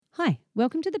Hi,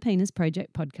 welcome to the Penis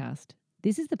Project podcast.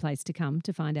 This is the place to come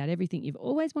to find out everything you've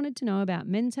always wanted to know about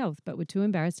men's health but were too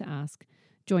embarrassed to ask.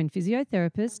 Join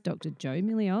physiotherapist Dr. Joe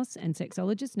Milios and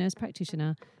sexologist nurse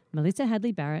practitioner Melissa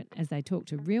Hadley-Barrett as they talk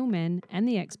to real men and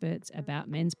the experts about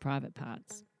men's private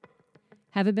parts.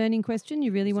 Have a burning question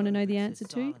you really want to know the answer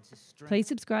to? Please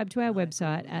subscribe to our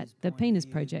website at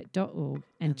thepenisproject.org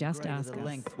and just ask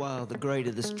us. While the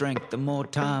greater the strength, the more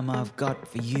time I've got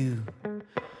for you.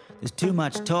 There's too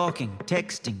much talking,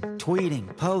 texting,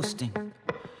 tweeting, posting.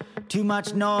 Too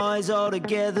much noise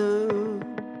altogether.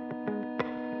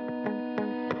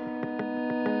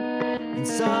 In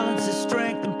silence is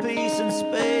strength and peace and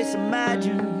space.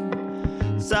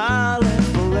 Imagine silent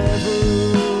forever.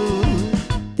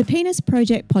 The Penis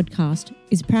Project podcast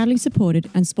is proudly supported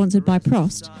and sponsored by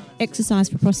Prost, Exercise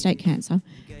for Prostate Cancer,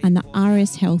 and the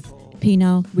RS Health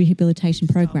Penile Rehabilitation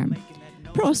Program.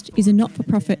 Prost is a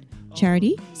not-for-profit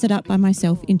charity set up by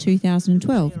myself in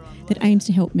 2012 that aims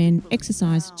to help men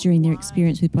exercise during their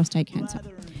experience with prostate cancer.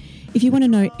 If you want to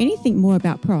know anything more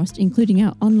about Prost, including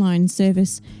our online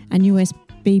service and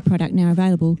USB product now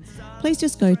available, please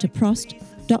just go to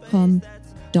prost.com.au.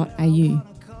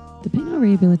 The Penile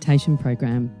Rehabilitation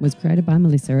Program was created by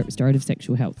Melissa at Restorative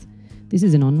Sexual Health. This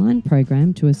is an online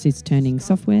program to assist turning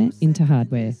software into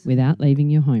hardware without leaving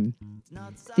your home.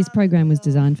 This program was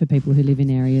designed for people who live in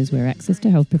areas where access to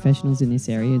health professionals in this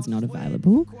area is not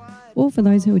available, or for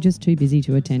those who are just too busy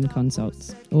to attend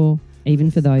consults, or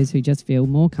even for those who just feel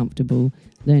more comfortable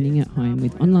learning at home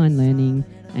with online learning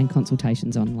and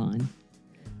consultations online.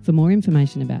 For more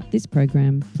information about this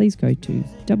program, please go to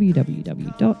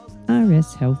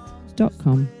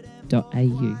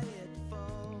www.rshealth.com.au.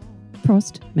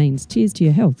 Prost means cheers to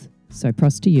your health, so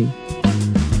prost to you.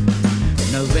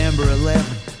 November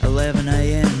 11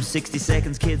 a.m., 60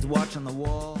 seconds, kids watch on the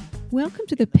wall. Welcome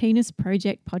to the Penis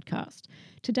Project podcast.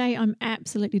 Today I'm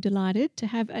absolutely delighted to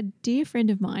have a dear friend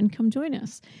of mine come join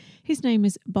us. His name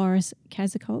is Boris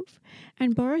Kazakov,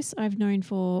 and Boris I've known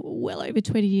for well over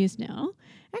 20 years now.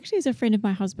 Actually is a friend of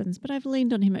my husband's, but I've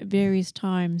leaned on him at various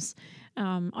times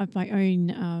of my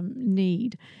own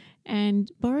need.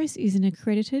 And Boris is an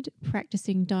accredited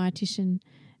practicing dietitian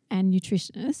and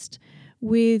nutritionist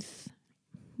with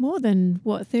more than,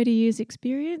 30 years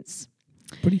experience?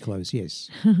 Pretty close, yes.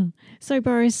 So,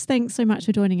 Boris, thanks so much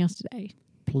for joining us today.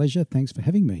 Pleasure. Thanks for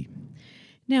having me.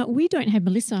 Now, we don't have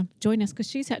Melissa join us because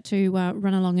she's had to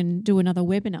run along and do another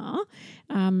webinar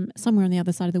somewhere on the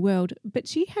other side of the world. But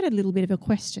she had a little bit of a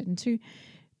question to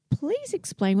please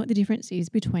explain what the difference is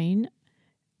between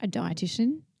a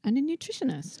dietitian and a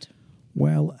nutritionist.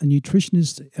 Well, a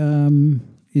nutritionist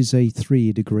is a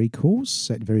 3-year degree course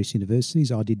at various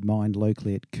universities. I did mine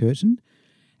locally at Curtin.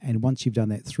 And once you've done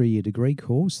that 3-year degree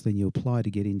course, then you apply to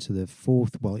get into the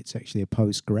 4th. Well, it's actually a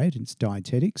postgrad. It's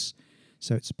dietetics.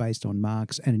 So it's based on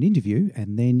marks and an interview.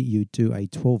 And then you do a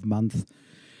 12-month,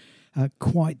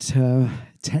 quite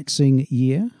taxing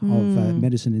year of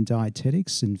medicine and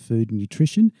dietetics and food and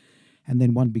nutrition. And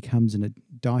then one becomes a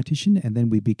dietitian, and then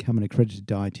we become an accredited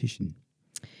dietitian.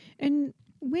 And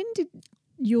when did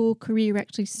your career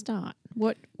actually start?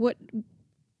 What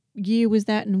year was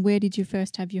that, and where did you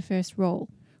first have your first role?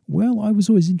 Well, I was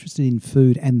always interested in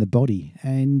food and the body,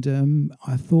 and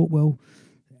I thought, well,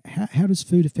 how does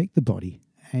food affect the body,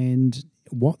 and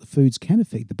what foods can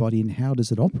affect the body, and how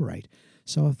does it operate?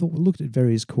 So I thought, we looked at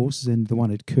various courses, and the one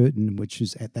at Curtin, which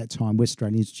was at that time West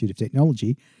Australian Institute of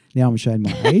Technology. Now I'm showing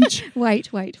my age.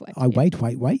 Wait. Wait.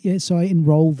 Yeah, so I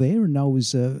enrolled there, and I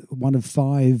was one of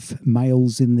 5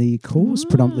 males in the course,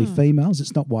 predominantly females.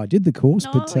 It's not why I did the course,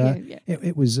 but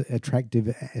it was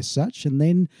attractive as such. And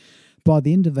then by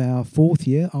the end of our 4th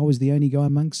year, I was the only guy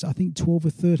amongst, I think, 12 or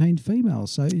 13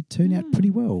 females. So it turned out pretty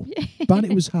well. But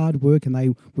it was hard work, and they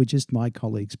were just my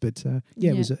colleagues. But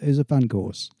it was a fun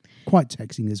course. Quite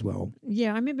taxing as well.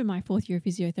 Yeah, I remember my 4th year of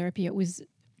physiotherapy. It was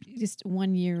just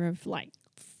 1 year of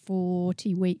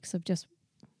 40 weeks of just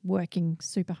working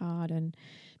super hard and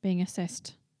being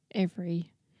assessed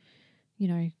every,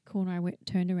 corner I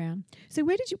turned around. So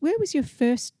where was your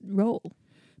first role?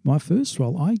 My first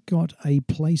role, I got a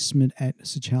placement at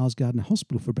Sir Charles Gairdner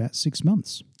Hospital for about 6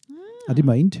 months. I did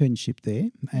my internship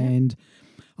there, and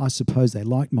I suppose they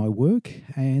liked my work,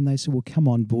 and they said, well, come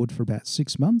on board for about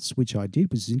 6 months, which I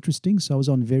did, which was interesting. So I was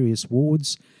on various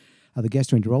wards, the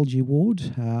gastroenterology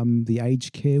ward, the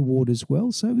aged care ward as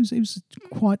well. So it was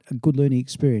quite a good learning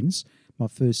experience, my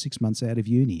first 6 months out of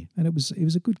uni. And it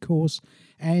was a good course,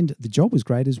 and the job was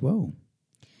great as well.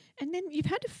 And then you've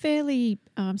had a fairly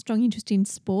strong interest in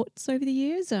sports over the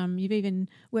years. You've even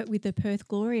worked with the Perth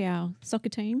Glory, our soccer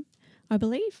team, I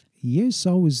believe. Yes,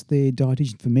 I was their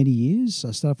dietitian for many years.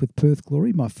 I started off with Perth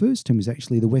Glory. My first team was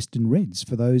actually the Western Reds,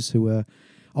 for those who are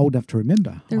old enough to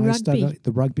remember. The rugby.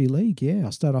 The rugby league, yeah.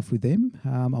 I started off with them.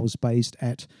 I was based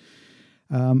at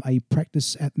a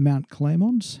practice at Mount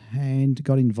Claremont and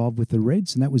got involved with the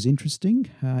Reds, and that was interesting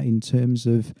in terms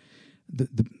of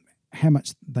the how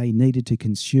much they needed to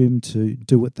consume to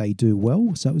do what they do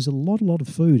well. So it was a lot of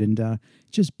food, and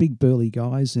just big burly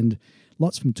guys, and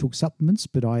lots of them took supplements,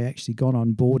 but I actually got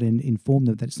on board and informed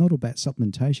them that it's not about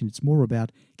supplementation, it's more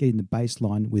about getting the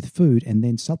baseline with food and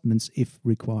then supplements if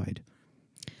required.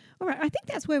 All right, I think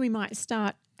that's where we might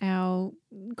start our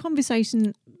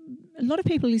conversation. A lot of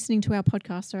people listening to our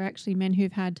podcast are actually men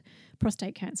who've had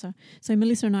prostate cancer. So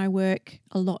Melissa and I work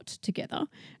a lot together.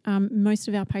 Most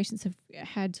of our patients have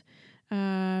had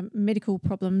medical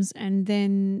problems, and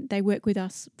then they work with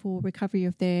us for recovery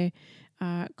of their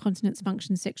continence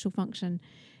function, sexual function.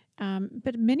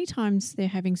 But many times they're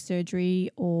having surgery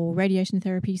or radiation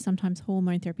therapy, sometimes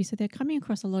hormone therapy. So they're coming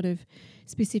across a lot of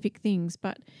specific things.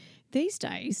 But these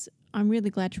days, I'm really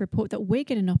glad to report that we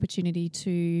get an opportunity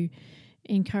to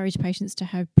encourage patients to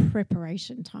have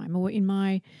preparation time. Or in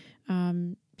my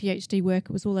PhD work,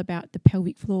 it was all about the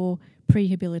pelvic floor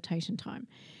prehabilitation time.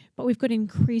 But we've got an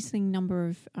increasing number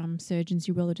of surgeons,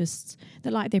 urologists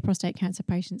that like their prostate cancer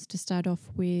patients to start off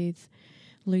with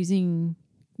losing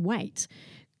weight.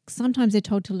 Sometimes they're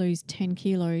told to lose 10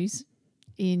 kilos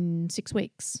in 6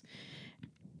 weeks.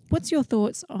 What's your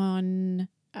thoughts on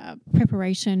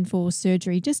preparation for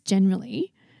surgery, just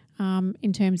generally,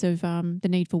 in terms of the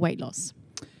need for weight loss?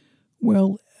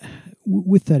 Well,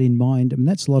 with that in mind, I mean,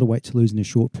 that's a lot of weight to lose in a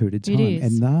short period of time. It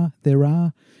is. And there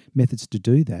are methods to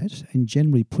do that. And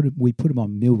generally, we put them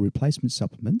on meal replacement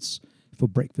supplements for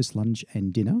breakfast, lunch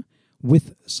and dinner,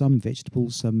 with some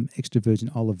vegetables, some extra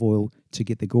virgin olive oil to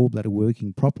get the gallbladder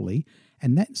working properly.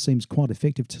 And that seems quite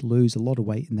effective to lose a lot of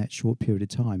weight in that short period of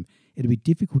time. It'd be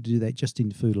difficult to do that just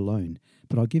in food alone.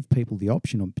 But I give people the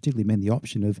option, or particularly men, the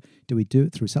option of, do we do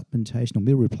it through supplementation or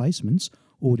meal replacements,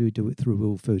 or do we do it through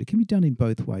real food? It can be done in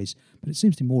both ways, but it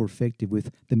seems to be more effective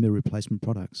with the meal replacement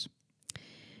products.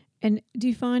 And do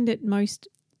you find that most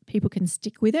people can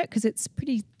stick with it? Because it's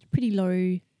pretty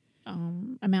low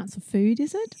amounts of food,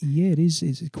 is it? Yeah, it is.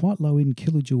 It's quite low in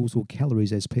kilojoules or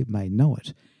calories, as people may know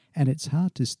it, and it's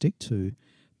hard to stick to.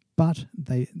 But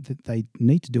they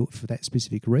need to do it for that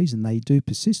specific reason. They do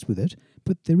persist with it,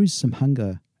 but there is some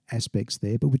hunger aspects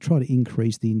there. But we try to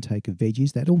increase the intake of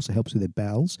veggies. That also helps with their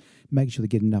bowels, make sure they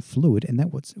get enough fluid, and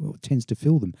that's what tends to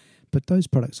fill them. But those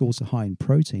products are also high in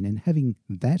protein, and having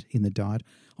that in the diet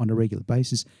on a regular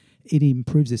basis, it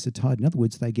improves their satiety. In other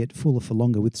words, they get fuller for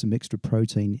longer with some extra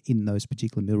protein in those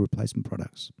particular meal replacement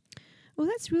products. Well,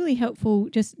 that's really helpful,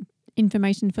 just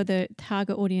information for the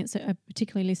target audience that are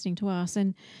particularly listening to us.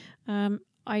 And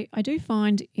I do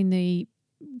find in the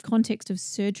context of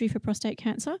surgery for prostate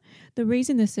cancer, the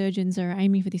reason the surgeons are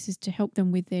aiming for this is to help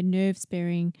them with their nerve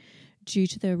sparing due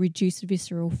to the reduced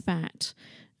visceral fat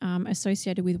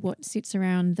associated with what sits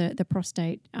around the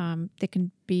prostate. There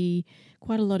can be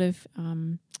quite a lot of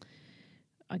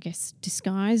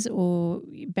disguise or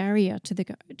barrier to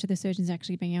the surgeons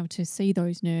actually being able to see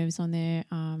those nerves on their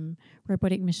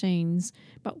robotic machines.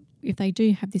 But if they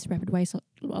do have this rapid weight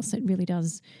loss, it really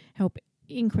does help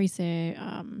increase their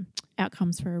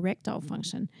outcomes for erectile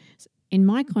function. So in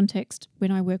my context,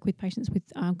 when I work with patients with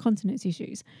continence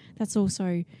issues, that's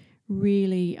also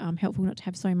really helpful not to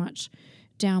have so much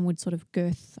downward sort of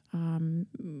girth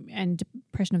and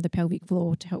depression of the pelvic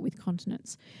floor to help with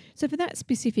continence. So for that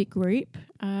specific group,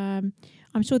 I'm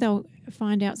sure they'll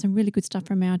find out some really good stuff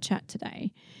from our chat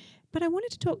today. But I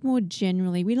wanted to talk more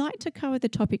generally. We like to cover the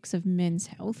topics of men's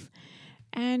health,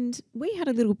 and we had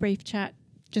a little brief chat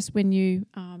just when you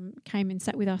came and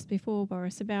sat with us before,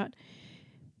 Boris, about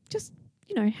just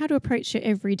how to approach your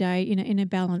everyday in a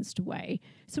balanced way.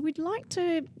 So we'd like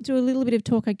to do a little bit of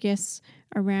talk, I guess,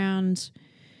 around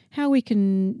how we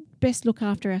can best look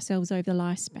after ourselves over the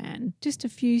lifespan. Just a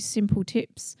few simple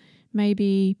tips,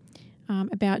 maybe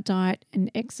about diet and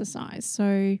exercise.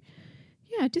 So,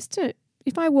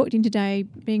 if I walked in today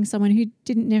being someone who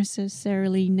didn't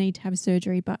necessarily need to have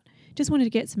surgery, but just wanted to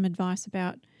get some advice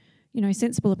about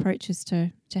sensible approaches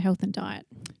to health and diet.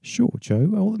 Sure, Joe.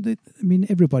 Well,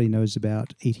 everybody knows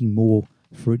about eating more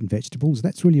fruit and vegetables.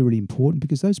 That's really, really important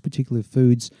because those particular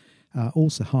foods are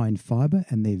also high in fibre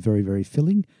and they're very, very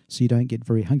filling, so you don't get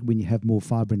very hungry when you have more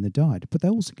fibre in the diet. But they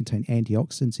also contain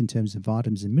antioxidants in terms of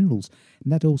vitamins and minerals,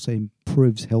 and that also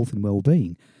improves health and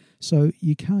well-being. So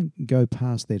you can't go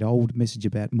past that old message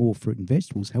about more fruit and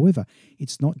vegetables. However,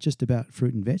 it's not just about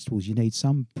fruit and vegetables. You need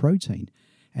some protein.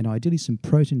 and ideally some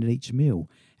protein at each meal.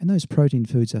 And those protein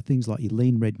foods are things like your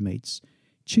lean red meats,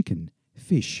 chicken,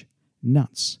 fish,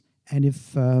 nuts. And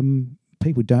if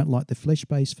people don't like the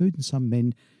flesh-based food, and some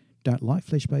men don't like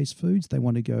flesh-based foods, they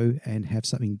want to go and have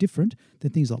something different,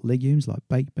 then things like legumes like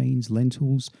baked beans,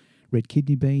 lentils, red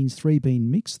kidney beans,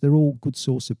 3-bean mix, they're all good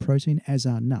source of protein, as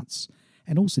are nuts.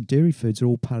 And also dairy foods are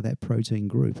all part of that protein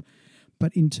group.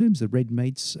 But in terms of red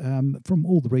meats, from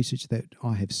all the research that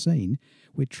I have seen,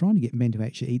 we're trying to get men to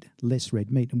actually eat less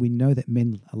red meat, and we know that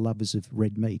men are lovers of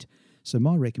red meat. So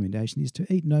my recommendation is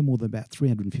to eat no more than about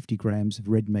 350 grams of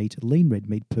red meat, lean red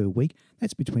meat per week.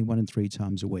 That's between 1 and 3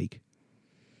 times a week.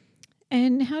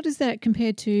 And how does that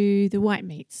compare to the white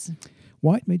meats?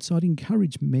 White meats, I'd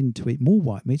encourage men to eat more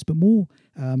white meats, but more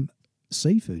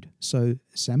seafood. So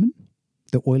salmon,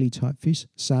 the oily type fish,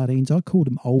 sardines. I call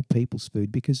them old people's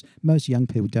food because most young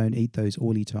people don't eat those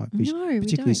oily type fish, No, we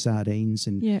particularly don't. sardines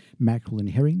and mackerel and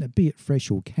herring. Now, be it fresh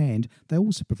or canned, they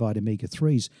also provide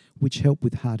omega-3s, which help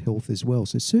with heart health as well.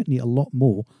 So certainly a lot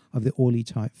more of the oily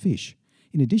type fish.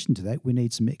 In addition to that, we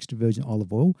need some extra virgin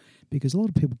olive oil because a lot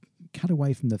of people cut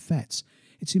away from the fats.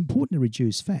 It's important to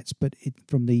reduce fats, but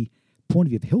from the point of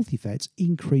view of healthy fats,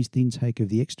 increase the intake of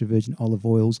the extra virgin olive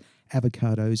oils,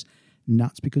 avocados,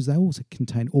 nuts, because they also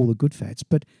contain all the good fats.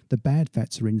 But the bad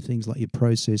fats are in things like your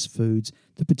processed foods,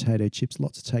 the potato chips,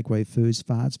 lots of takeaway foods,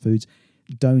 fast foods,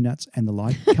 donuts and the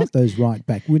like. Cut those right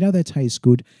back. We know they taste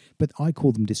good, but I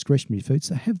call them discretionary foods,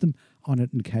 so have them on an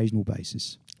occasional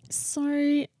basis.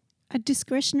 So a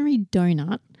discretionary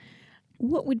donut,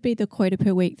 what would be the quota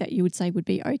per week that you would say would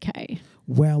be okay?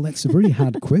 Well, that's a very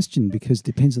hard question because it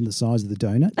depends on the size of the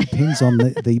donut, depends on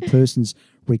the person's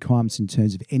requirements in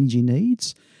terms of energy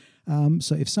needs.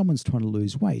 So if someone's trying to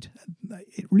lose weight,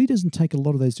 it really doesn't take a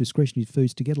lot of those discretionary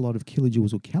foods to get a lot of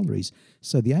kilojoules or calories.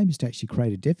 So the aim is to actually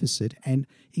create a deficit and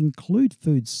include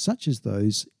foods such as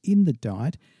those in the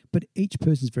diet, but each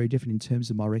person is very different in terms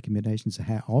of my recommendations of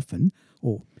how often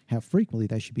or how frequently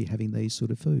they should be having these sort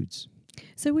of foods.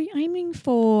 So we're aiming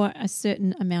for a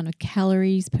certain amount of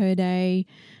calories per day.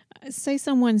 Say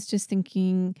someone's just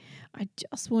thinking, I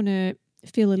just want to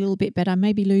feel a little bit better,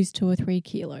 maybe lose 2 or 3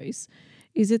 kilos.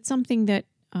 Is it something that,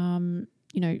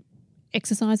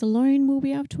 exercise alone will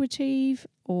be able to achieve?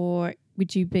 Or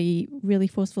would you be really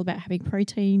forceful about having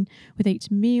protein with each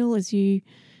meal as you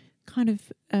kind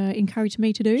of encouraged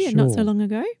me to do and not so long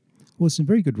ago? Well, some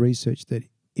very good research that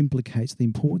implicates the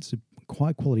importance of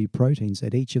high-quality proteins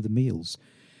at each of the meals.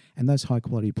 And those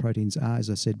high-quality proteins are, as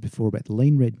I said before, about the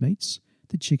lean red meats,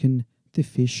 the chicken, the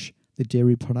fish, the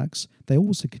dairy products. They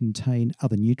also contain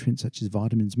other nutrients such as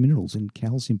vitamins, minerals, and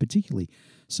calcium particularly.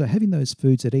 So having those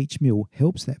foods at each meal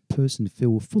helps that person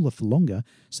feel fuller for longer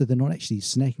so they're not actually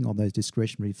snacking on those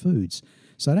discretionary foods.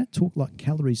 So I don't talk like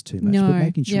calories too much, but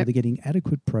making sure they're getting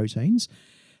adequate proteins.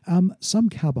 Some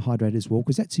carbohydrate as well,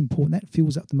 because that's important. That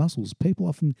fills up the muscles. People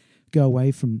often go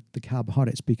away from the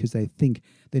carbohydrates because they think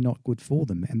they're not good for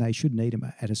them and they shouldn't eat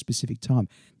them at a specific time.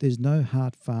 There's no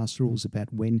hard, fast rules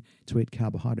about when to eat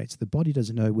carbohydrates. The body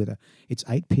doesn't know whether it's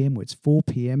 8 p.m. or it's 4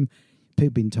 p.m. People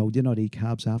have been told do not eat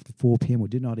carbs after 4 p.m. or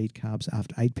do not eat carbs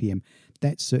after 8 p.m.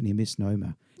 That's certainly a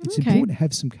misnomer. It's important to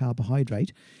have some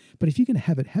carbohydrate, but if you can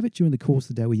have it during the course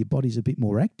of the day where your body's a bit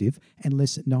more active and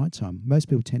less at night time. Most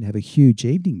people tend to have a huge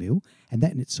evening meal, and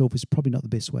that in itself is probably not the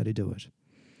best way to do it.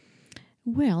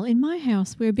 Well, in my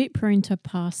house, we're a bit prone to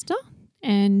pasta,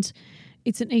 and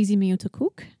it's an easy meal to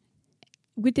cook.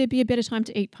 Would there be a better time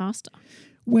to eat pasta?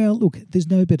 Well, look, there's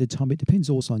no better time. It depends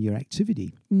also on your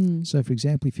activity. So, for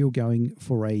example, if you're going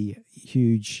for a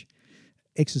huge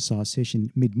exercise session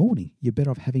mid-morning, you're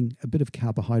better off having a bit of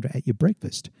carbohydrate at your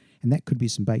breakfast. And that could be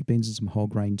some baked beans and some whole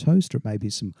grain toast, or it may be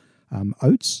some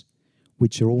oats,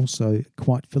 which are also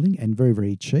quite filling and very,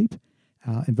 very cheap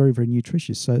and very, very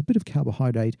nutritious. So a bit of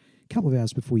carbohydrate a couple of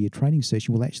hours before your training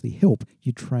session will actually help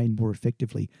you train more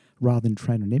effectively rather than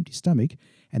train on an empty stomach.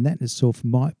 And that in itself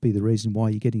might be the reason why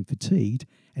you're getting fatigued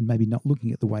and maybe not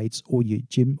looking at the weights or your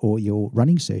gym or your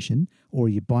running session or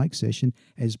your bike session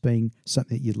as being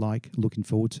something that you'd like looking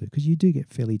forward to, because you do get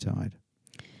fairly tired.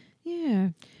 Yeah.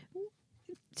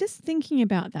 Just thinking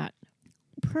about that,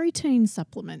 protein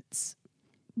supplements,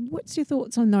 what's your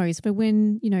thoughts on those for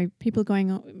when, people are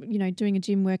going, doing a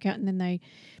gym workout and then they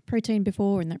protein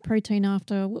before and that protein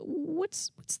after?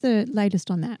 What's the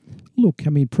latest on that? Look,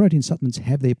 protein supplements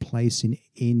have their place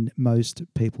in most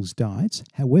people's diets.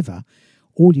 However,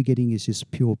 all you're getting is just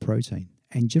pure protein.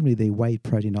 And generally they're whey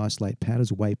protein isolate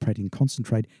powders or whey protein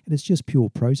concentrate, and it's just pure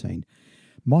protein.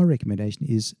 My recommendation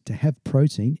is to have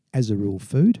protein as a real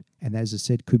food, and as I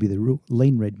said, could be the real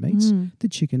lean red meats, the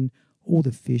chicken or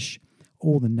the fish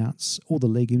all the nuts, all the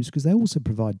legumes, because they also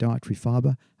provide dietary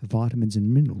fibre, vitamins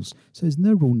and minerals. So there's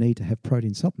no real need to have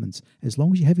protein supplements. As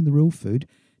long as you're having the real food,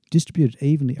 distributed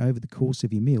evenly over the course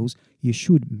of your meals, you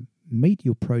should meet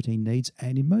your protein needs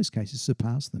and in most cases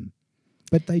surpass them.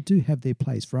 But they do have their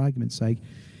place. For argument's sake,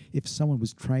 if someone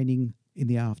was training in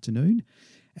the afternoon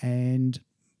and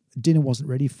dinner wasn't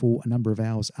ready for a number of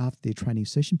hours after their training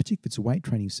session, particularly if it's a weight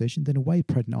training session, then a whey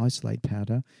protein isolate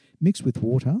powder mixed with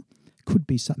water could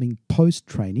be something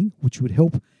post-training which would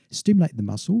help stimulate the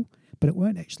muscle, but it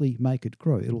won't actually make it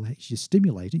grow. It'll actually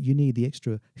stimulate it. You need the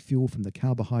extra fuel from the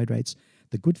carbohydrates,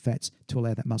 the good fats, to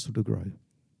allow that muscle to grow.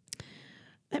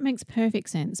 That makes perfect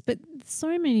sense. But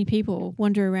so many people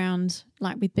wander around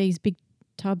like with these big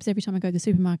tubs. Every time I go to the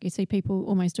supermarket, you see people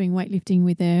almost doing weightlifting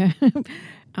with their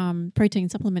protein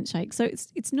supplement shakes. So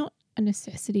it's not a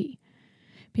necessity.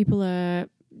 People are,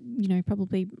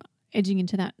 probably edging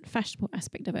into that fashionable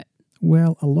aspect of it.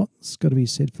 Well, a lot's got to be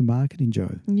said for marketing,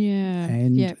 Jo. Yeah.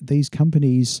 And these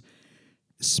companies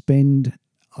spend,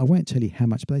 I won't tell you how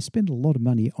much, but they spend a lot of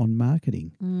money on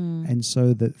marketing. And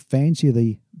so the fancier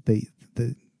the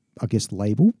I guess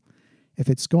label, if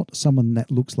it's got someone that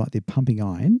looks like they're pumping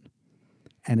iron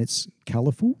and it's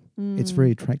colourful, it's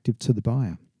very attractive to the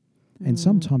buyer. And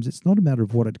sometimes it's not a matter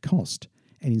of what it cost.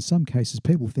 And in some cases,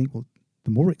 people think, well,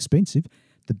 the more expensive,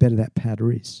 the better that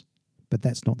powder is. But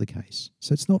that's not the case.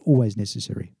 So it's not always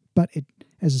necessary. But it,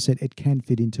 as I said, it can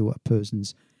fit into a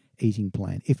person's eating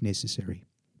plan if necessary.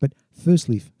 But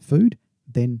firstly, food,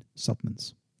 then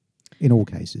supplements in all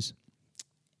cases.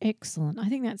 Excellent. I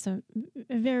think that's a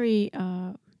very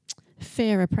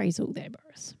fair appraisal there,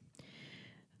 Boris.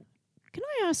 Can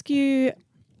I ask you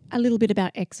a little bit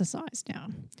about exercise now?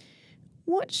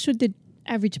 What should the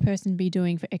average person be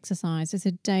doing for exercise as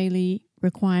a daily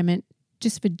requirement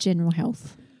just for general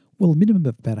health? Well, a minimum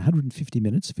of about 150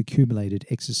 minutes of accumulated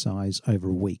exercise over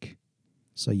a week.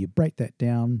 So you break that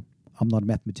down. I'm not a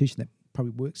mathematician. That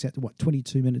probably works out to,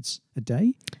 22 minutes a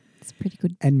day? It's pretty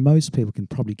good. And most people can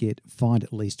probably find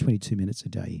at least 22 minutes a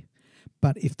day.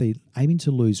 But if they're aiming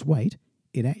to lose weight,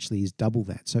 it actually is double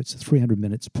that. So it's 300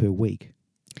 minutes per week.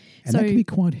 And that can be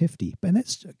quite hefty. And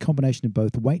that's a combination of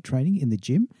both weight training in the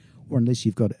gym, or unless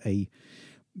you've got a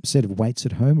set of weights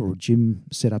at home or a gym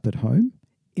set up at home,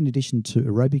 in addition to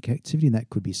aerobic activity, and that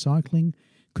could be cycling,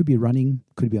 could be running,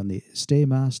 could be on the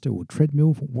Stairmaster or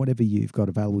treadmill, whatever you've got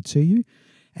available to you,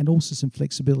 and also some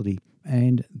flexibility.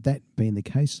 And that being the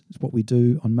case, is what we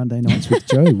do on Monday nights with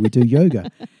Jo. We do yoga.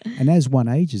 And as one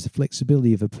ages, the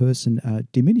flexibility of a person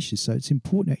diminishes. So it's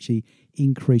important to actually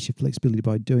increase your flexibility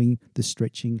by doing the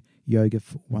stretching, yoga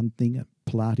for one thing,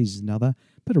 Pilates is another,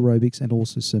 but aerobics and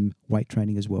also some weight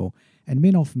training as well. And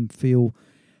men often feel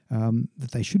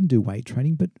that they shouldn't do weight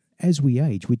training, but as we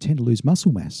age, we tend to lose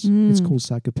muscle mass. It's called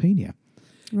sarcopenia.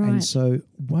 Right. And so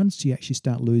once you actually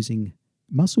start losing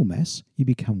muscle mass, you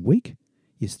become weak,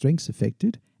 your strength's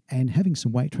affected, and having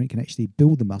some weight training can actually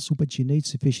build the muscle, but you need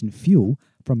sufficient fuel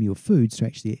from your foods to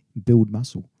actually build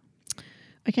muscle.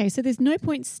 Okay, so there's no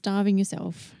point starving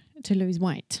yourself to lose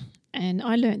weight. And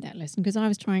I learned that lesson because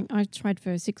I tried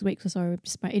for 6 weeks or so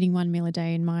just by eating one meal a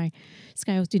day, and my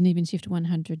scales didn't even shift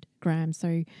 100 grams.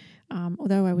 So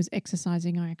although I was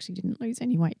exercising, I actually didn't lose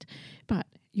any weight. But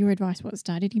your advice was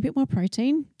start eating a bit more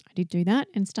protein. I did do that,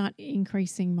 and start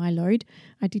increasing my load.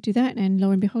 I did do that, and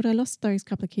lo and behold, I lost those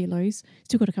couple of kilos.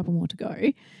 Still got a couple more to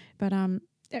go. But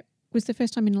that was the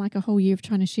first time in like a whole year of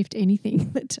trying to shift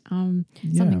anything that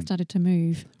something started to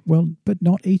move. Well, but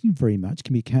not eating very much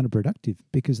can be counterproductive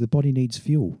because the body needs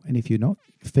fuel. And if you're not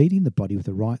feeding the body with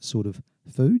the right sort of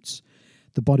foods,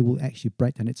 the body will actually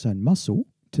break down its own muscle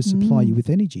to supply you with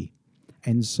energy.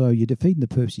 And so you're defeating the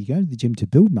purpose. You go to the gym to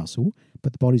build muscle,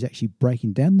 but the body's actually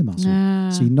breaking down the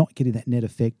muscle. So you're not getting that net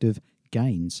effect of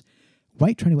gains.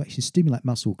 Weight training will actually stimulate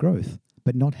muscle growth,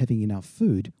 but not having enough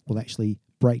food will actually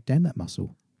break down that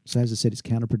muscle. So as I said, it's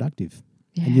counterproductive.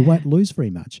 Yeah. And you won't lose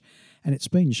very much. And it's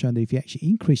been shown that if you actually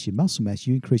increase your muscle mass,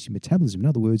 you increase your metabolism. In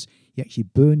other words, you actually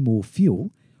burn more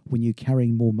fuel when you're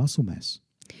carrying more muscle mass.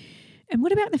 And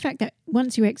what about the fact that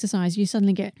once you exercise, you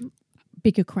suddenly get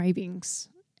bigger cravings?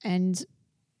 And,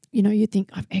 you think,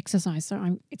 I've exercised,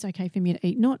 so it's okay for me to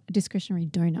eat, not a discretionary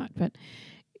donut, but,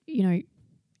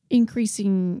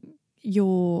 increasing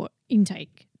your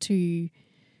intake to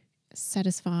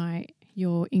satisfy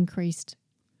your increased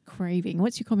craving.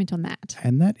 What's your comment on that?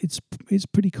 And that it's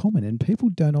pretty common, and people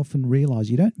don't often realise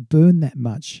you don't burn that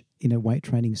much in a weight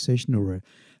training session or an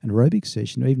aerobic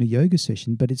session or even a yoga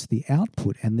session, but it's the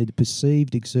output and the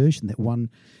perceived exertion that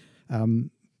one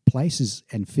places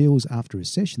and feels after a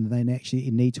session, then they actually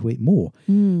need to eat more.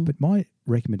 But my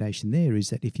recommendation there is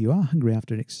that if you are hungry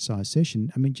after an exercise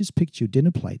session, I mean, just picture your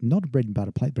dinner plate, not a bread and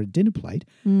butter plate, but a dinner plate.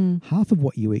 Half of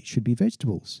what you eat should be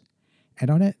vegetables.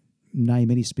 And I don't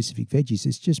name any specific veggies.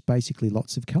 It's just basically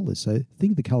lots of colours. So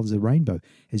think of the colours of the rainbow.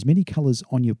 As many colours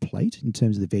on your plate in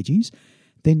terms of the veggies,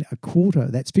 then a quarter,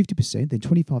 that's 50%, then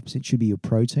 25% should be your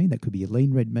protein. That could be your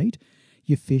lean red meat,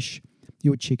 your fish,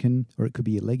 your chicken, or it could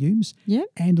be your legumes. Yep.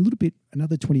 And a little bit,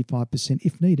 another 25%,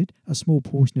 if needed, a small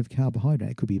portion of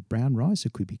carbohydrate. It could be brown rice,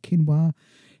 it could be quinoa,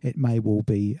 it may well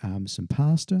be some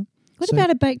pasta. What about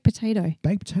a baked potato?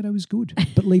 Baked potato is good,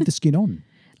 but leave the skin on.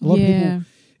 A lot of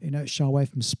people, shy away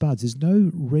from spuds. There's no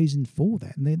reason for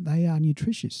that, and they are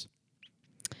nutritious.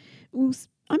 Well,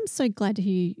 I'm so glad to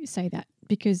hear you say that,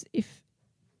 because if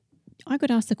I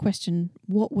got asked the question,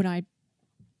 what would I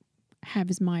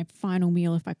have as my final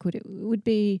meal if I could, it would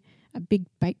be a big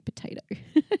baked potato.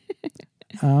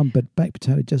 But baked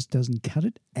potato just doesn't cut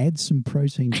it. Add some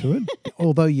protein to it.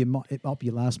 Although it might be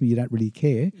your last meal, you don't really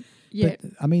care. Yeah.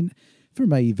 But, I mean,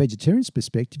 from a vegetarian's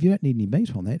perspective, you don't need any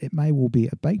meat on that. It may well be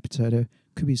a baked potato,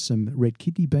 could be some red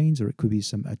kidney beans, or it could be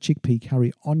a chickpea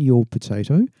curry on your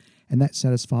potato, and that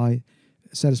satisfies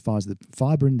the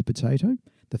fibre in the potato,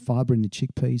 the fibre in the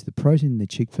chickpeas, the protein in the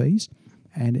chickpeas,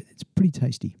 and it's pretty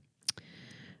tasty.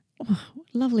 Oh,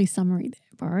 lovely summary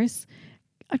there, Boris.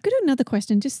 I've got another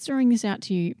question, just throwing this out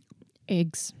to you.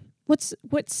 Eggs. What's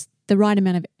the right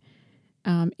amount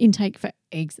of intake for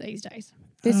eggs these days?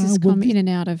 This has come in and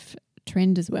out of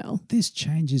trend as well. This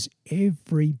changes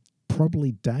every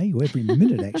probably day or every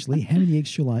minute, actually. How many eggs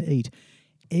shall I eat?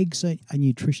 Eggs are a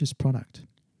nutritious product,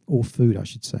 or food, I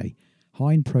should say.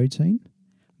 High in protein,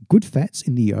 good fats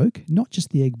in the yolk, not just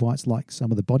the egg whites like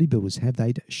some of the bodybuilders have.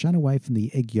 They'd shun away from the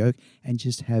egg yolk and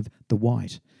just have the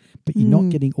white. But you're not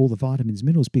getting all the vitamins,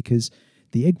 minerals, because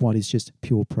the egg white is just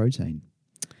pure protein.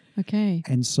 Okay.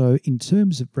 And so in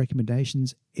terms of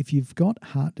recommendations, if you've got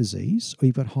heart disease or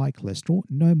you've got high cholesterol,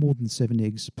 no more than 7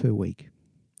 eggs per week.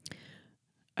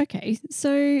 Okay,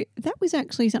 so that was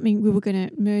actually something we were going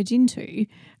to merge into.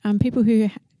 People who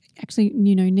actually,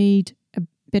 need a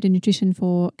better nutrition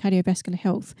for cardiovascular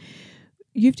health.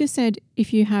 You've just said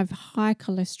if you have high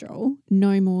cholesterol,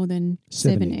 no more than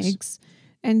 7 eggs.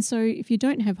 And so if you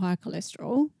don't have high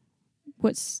cholesterol,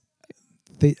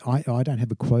 I don't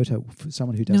have a quota for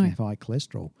someone who doesn't have high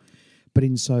cholesterol. But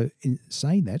in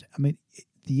saying that, I mean,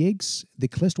 the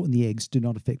cholesterol in the eggs do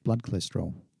not affect blood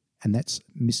cholesterol. And that's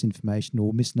misinformation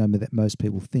or misnomer that most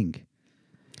people think.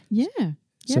 Yeah.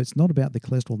 So it's not about the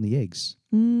cholesterol in the eggs.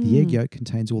 The egg yolk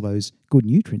contains all those good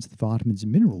nutrients, the vitamins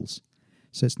and minerals.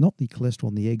 So it's not the cholesterol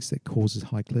in the eggs that causes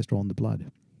high cholesterol in the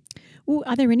blood. Well,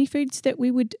 are there any foods that we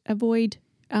would avoid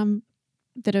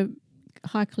that are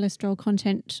high cholesterol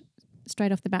content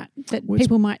straight off the bat that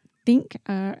people might think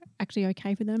are actually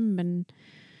okay for them?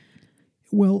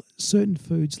 Well, certain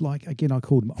foods like, again, I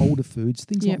call them older foods,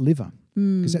 things like liver,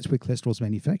 because that's where cholesterol is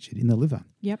manufactured, in the liver.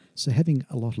 Yep. So having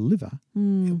a lot of liver,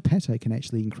 pate can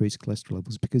actually increase cholesterol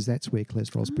levels because that's where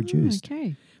cholesterol is produced.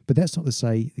 Okay. But that's not to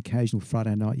say the occasional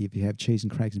Friday night if you have cheese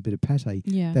and crackers and a bit of pate,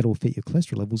 that'll affect your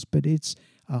cholesterol levels, but it's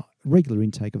a regular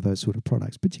intake of those sort of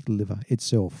products, particularly liver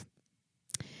itself.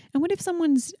 And what if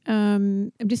someone's,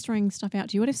 I'm just throwing stuff out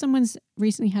to you, what if someone's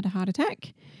recently had a heart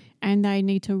attack and they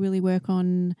need to really work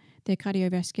on their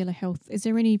cardiovascular health? Is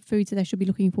there any foods that they should be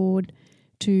looking forward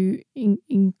to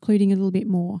including a little bit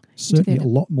more? Certainly a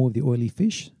lot more of the oily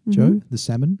fish, Joe, the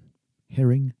salmon,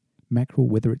 herring, mackerel,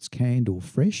 whether it's canned or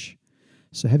fresh.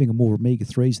 So having a more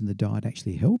omega-3s in the diet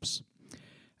actually helps.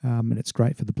 And it's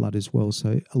great for the blood as well.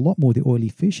 So a lot more of the oily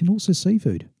fish and also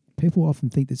seafood. People often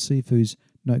think that seafood's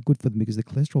not good for them because of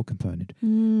the cholesterol component.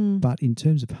 But in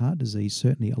terms of heart disease,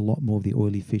 certainly a lot more of the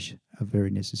oily fish are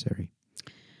very necessary.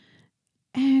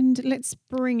 And let's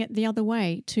bring it the other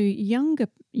way to younger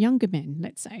men,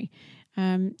 let's say.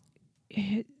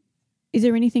 Is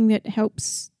there anything that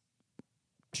helps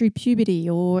through puberty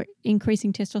or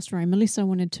increasing testosterone? Melissa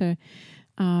wanted to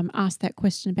ask that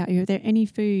question about you. Are there any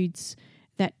foods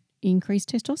that increase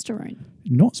testosterone?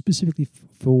 Not specifically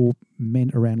for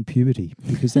men around puberty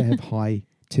because they have high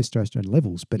testosterone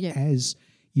levels, but as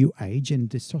you age, and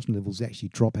testosterone levels actually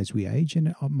drop as we age,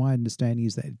 and my understanding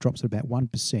is that it drops at about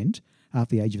 1%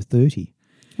 after the age of 30.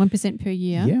 1% per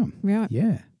year? Yeah. Right.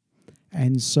 Yeah.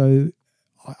 And so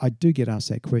I do get asked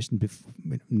that question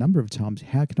a number of times,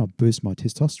 how can I boost my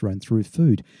testosterone through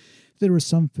food? There are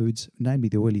some foods, namely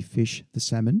the oily fish, the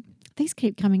salmon. These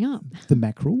keep coming up. The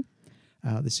mackerel.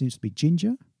 There seems to be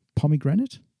ginger,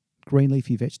 pomegranate, green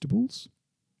leafy vegetables.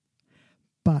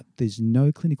 But there's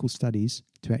no clinical studies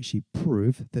to actually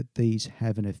prove that these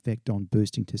have an effect on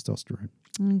boosting testosterone.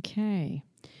 Okay.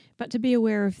 But to be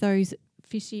aware of those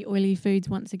fishy, oily foods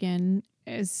once again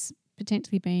as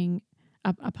potentially being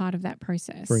a part of that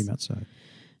process. Very much so.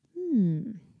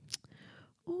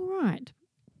 All right.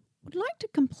 I'd like to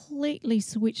completely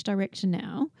switch direction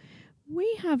now.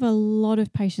 We have a lot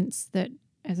of patients that,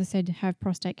 as I said, have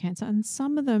prostate cancer, and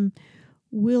some of them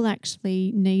will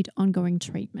actually need ongoing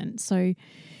treatment. So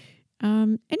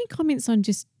any comments on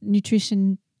just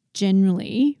nutrition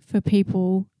generally for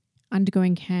people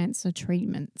undergoing cancer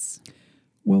treatments?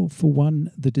 Well, for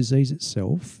one, the disease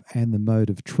itself and the mode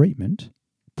of treatment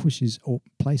pushes or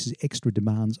places extra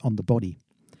demands on the body.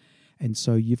 And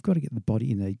so you've got to get the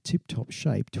body in a tip-top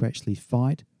shape to actually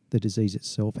fight the disease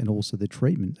itself and also the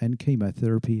treatment. And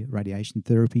chemotherapy, radiation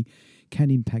therapy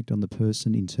can impact on the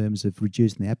person in terms of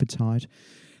reducing the appetite.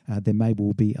 There may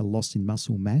well be a loss in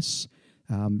muscle mass,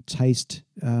 taste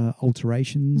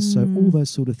alterations. So all those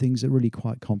sort of things are really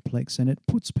quite complex, and it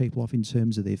puts people off in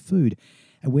terms of their food.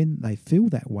 And when they feel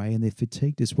that way and they're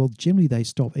fatigued as well, generally they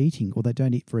stop eating or they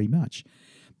don't eat very much.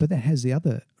 But that has the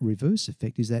other reverse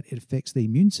effect, is that it affects the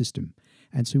immune system.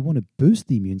 And so we want to boost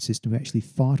the immune system to actually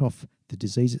fight off the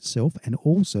disease itself, and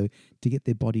also to get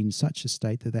their body in such a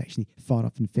state that they actually fight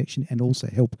off infection and also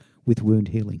help with wound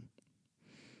healing.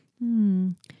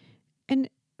 And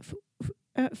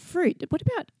fruit, what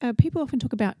about people often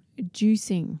talk about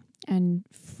juicing and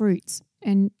fruits,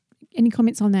 and any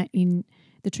comments on that in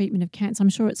the treatment of cancer? I'm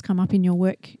sure it's come up in your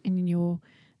work and in your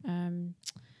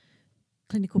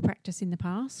clinical practice in the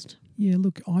past. Yeah,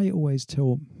 look, I always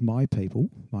tell my people,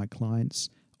 my clients,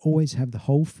 always have the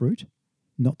whole fruit,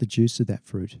 not the juice of that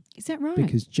fruit. Is that right?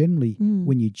 Because generally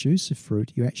when you juice a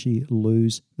fruit, you actually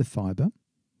lose the fibre.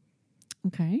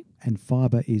 Okay. And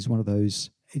fibre is one of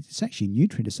those, it's actually a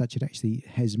nutrient as such. It actually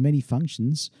has many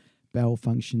functions, bowel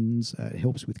functions, it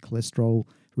helps with cholesterol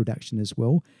reduction as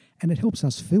well, and it helps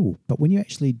us fill. But when you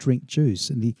actually drink juice,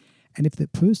 and if the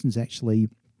person's actually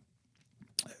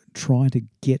trying to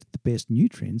get the best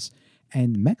nutrients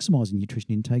and maximising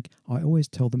nutrition intake, I always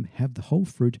tell them have the whole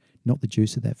fruit, not the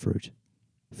juice of that fruit,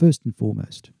 first and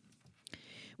foremost.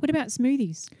 What about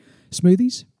smoothies?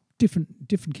 Smoothies,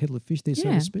 different kettle of fish there, so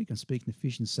Yeah. to speak. I'm speaking of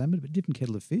fish and salmon, but different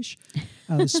kettle of fish.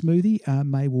 The smoothie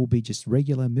may well be just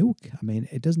regular milk. I mean,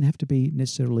 it doesn't have to be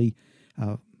necessarily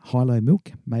high-low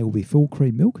milk. May well be full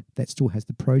cream milk. That still has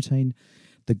the protein,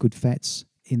 the good fats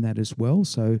in that as well.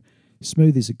 So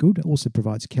smoothies are good. It also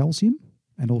provides calcium,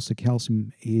 and also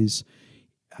calcium is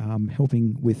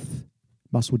helping with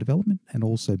muscle development and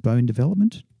also bone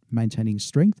development, maintaining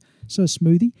strength. So a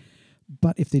smoothie.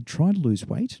 But if they're trying to lose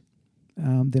weight,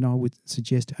 then I would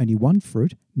suggest only one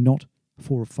fruit, not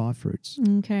 4 or 5 fruits.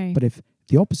 Okay. But if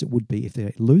the opposite would be if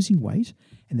they're losing weight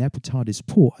and their appetite is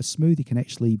poor, a smoothie can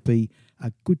actually be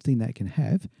a good thing they can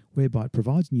have, whereby it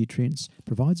provides nutrients,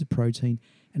 provides a protein,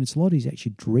 and it's a lot easier to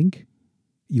actually drink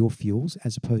your fuels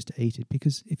as opposed to eat it,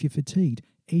 because if you're fatigued,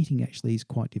 eating actually is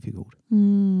quite difficult.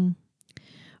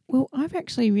 Well, I've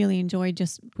actually really enjoyed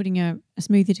just putting a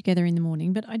smoothie together in the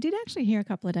morning, but I did actually hear a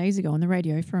couple of days ago on the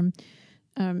radio from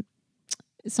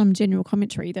some general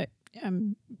commentary that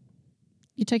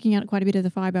you're taking out quite a bit of the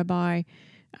fibre by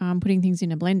putting things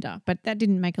in a blender, but that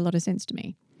didn't make a lot of sense to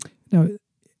me. No,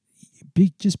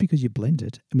 just because you blend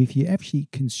it, I mean, if you actually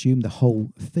consume the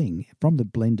whole thing from the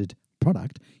blended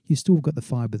product, you still got the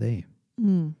fibre there.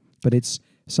 But it's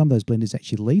some of those blenders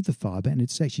actually leave the fibre, and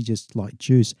it's actually just like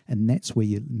juice, and that's where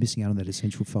you're missing out on that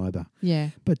essential fibre.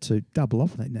 Yeah. But to double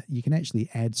off that, you can actually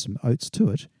add some oats to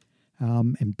it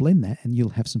and blend that, and you'll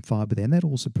have some fibre there, and that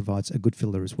also provides a good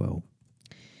filler as well.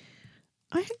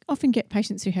 I often get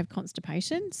patients who have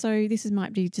constipation, so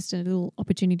might be just a little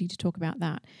opportunity to talk about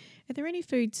that. Are there any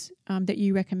foods that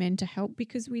you recommend to help?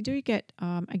 Because we do get,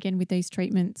 again, with these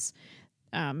treatments,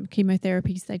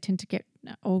 chemotherapies, they tend to get,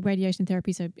 or radiation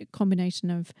therapy, so a combination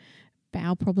of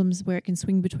bowel problems where it can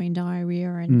swing between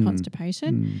diarrhea and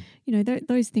constipation. You know,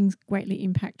 those things greatly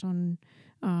impact on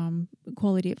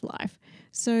quality of life.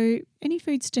 So any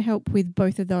foods to help with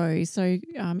both of those? So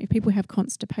if people have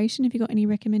constipation, have you got any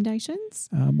recommendations?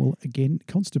 Well, again,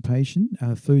 constipation,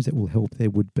 foods that will help there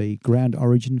would be ground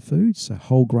origin foods, so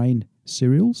whole grain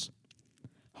cereals,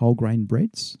 whole grain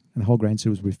breads, and whole grain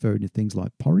cereals referred to things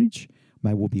like porridge,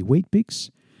 may well be Wheat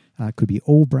Bix, could be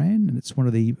All Bran, and it's one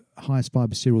of the highest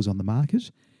fibre cereals on the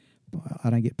market. I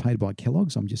don't get paid by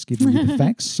Kellogg's, I'm just giving you the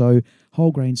facts. So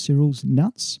whole grain cereals,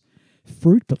 nuts,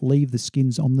 fruit, but leave the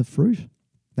skins on the fruit.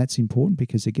 That's important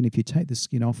because, again, if you take the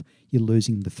skin off, you're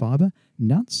losing the fibre.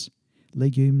 Nuts,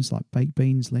 legumes like baked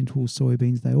beans, lentils,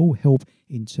 soybeans, they all help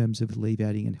in terms of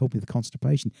alleviating and helping with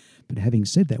constipation. But having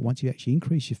said that, once you actually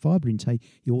increase your fibre intake,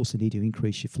 you also need to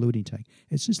increase your fluid intake.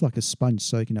 It's just like a sponge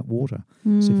soaking up water.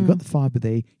 So if you've got the fibre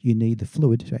there, you need the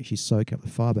fluid to actually soak up the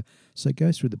fibre. So it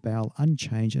goes through the bowel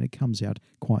unchanged and it comes out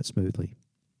quite smoothly.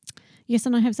 Yes,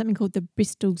 and I have something called the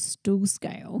Bristol Stool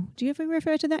Scale. Do you ever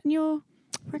refer to that in your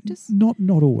practice? Not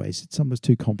always. It's sometimes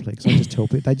too complex. I just tell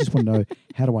people, they just want to know,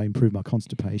 how do I improve my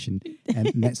constipation?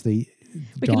 And that's the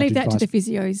We can leave that advice. to the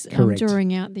physios Correct.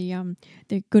 drawing out the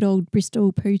good old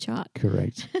Bristol poo chart.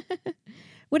 Correct.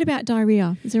 What about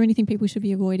diarrhea? Is there anything people should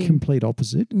be avoiding? Complete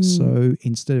opposite. So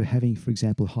instead of having, for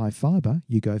example, high fibre,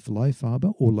 you go for low fibre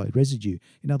or low residue.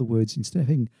 In other words, instead of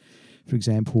having, for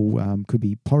example, could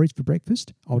be porridge for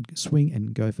breakfast, I would swing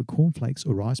and go for cornflakes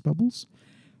or rice bubbles.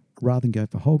 Rather than go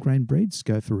for whole grain breads,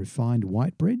 go for refined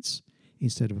white breads.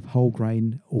 Instead of whole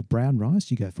grain or brown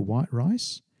rice, you go for white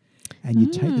rice. And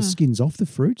you take the skins off the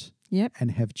fruit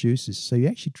and have juices. So you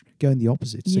actually go in the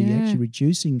opposite. So you're actually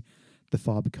reducing the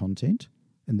fibre content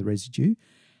and the residue.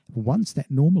 Once that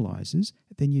normalises,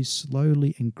 then you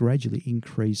slowly and gradually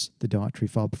increase the dietary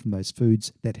fibre from those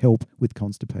foods that help with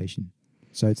constipation.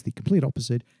 So it's the complete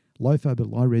opposite, low fibre,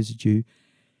 low residue.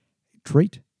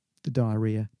 Treat the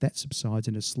diarrhea, that subsides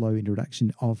in a slow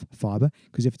introduction of fibre,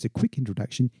 because if it's a quick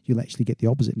introduction, you'll actually get the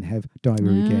opposite and have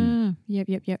diarrhea again.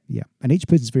 Yep. Yeah, and each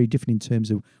person's very different in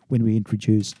terms of when we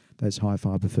introduce those high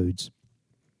fibre foods.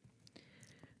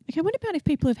 Okay, what about if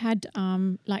people have had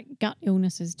like gut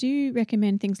illnesses? Do you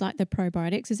recommend things like the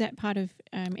probiotics? Is that part of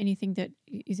anything that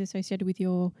is associated with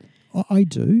your... I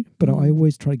do, but I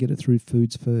always try to get it through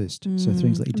foods first. So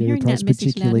things like dairy products,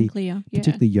 particularly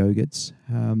yogurts,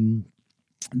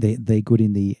 they're good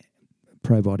in the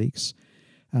probiotics.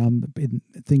 In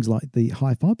things like the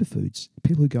high fibre foods,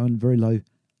 people who go on very low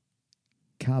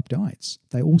carb diets,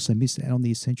 they also miss out on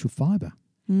the essential fibre.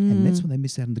 And that's when they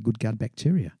miss out on the good gut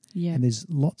bacteria. Yeah. And there's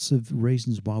lots of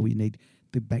reasons why we need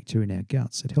the bacteria in our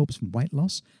guts. It helps from weight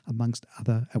loss, amongst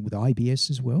other, with IBS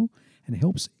as well, and it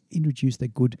helps introduce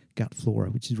that good gut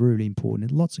flora, which is really important.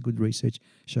 And lots of good research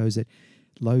shows that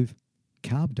low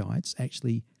carb diets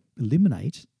actually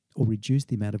eliminate or reduce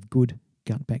the amount of good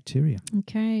gut bacteria.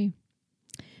 Okay.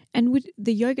 And would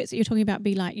the yogurts that you're talking about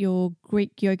be like your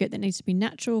Greek yogurt that needs to be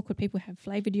natural? Could people have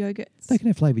flavoured yogurts? They can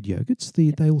have flavoured yogurts.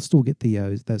 They'll still get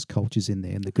those cultures in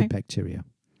there and the good bacteria.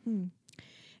 And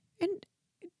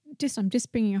I'm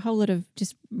just bringing a whole lot of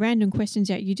just random questions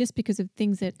at you just because of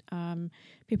things that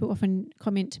people often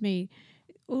comment to me.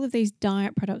 All of these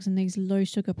diet products and these low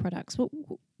sugar products,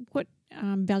 what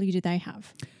value do they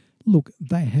have? Look,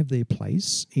 they have their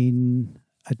place in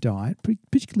a diet,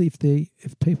 particularly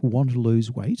if people want to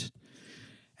lose weight.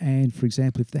 And, for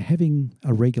example, if they're having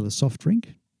a regular soft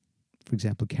drink, for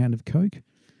example, a can of Coke,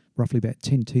 roughly about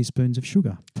 10 teaspoons of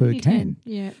sugar per can.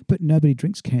 Yeah. But nobody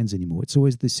drinks cans anymore. It's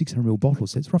always the 600ml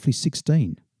bottles. That's roughly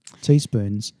 16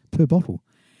 teaspoons per bottle.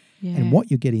 Yeah. And what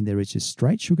you're getting there is just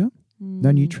straight sugar, no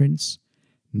nutrients,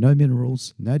 no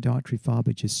minerals, no dietary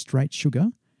fibre, just straight sugar.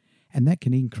 And that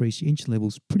can increase your insulin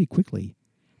levels pretty quickly.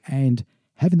 And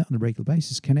having that on a regular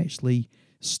basis can actually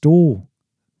store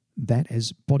that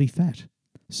as body fat.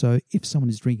 So if someone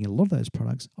is drinking a lot of those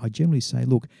products, I generally say,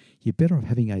 look, you're better off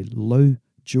having a low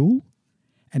joule.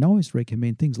 And I always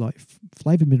recommend things like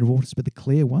flavoured mineral waters, but the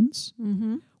clear ones,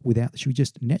 without the sugar,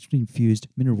 just naturally infused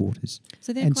mineral waters.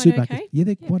 So they're quite okay? Yeah,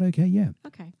 they're quite okay, yeah.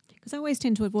 Okay. Because I always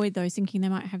tend to avoid those, thinking they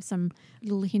might have some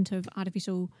little hint of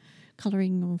artificial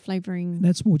colouring or flavouring.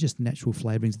 That's more just natural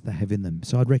flavourings that they have in them.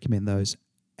 So I'd recommend those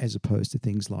as opposed to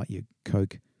things like your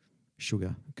Coke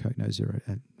sugar, Coke no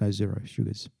zero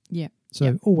sugars. Yeah.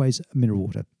 So always mineral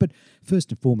water. But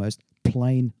first and foremost,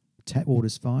 plain tap water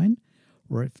is fine.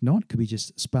 Or if not, could be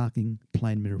just sparkling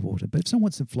plain mineral water. But if someone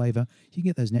wants some flavour, you can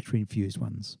get those naturally infused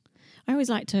ones. I always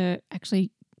like to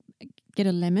actually get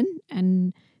a lemon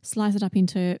and slice it up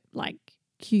into like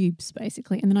cubes,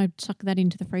 basically, and then I chuck that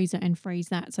into the freezer and freeze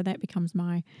that, so that becomes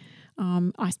my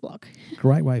ice block.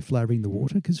 Great way of flavouring the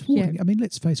water, because water, I mean,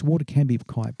 let's face it, water can be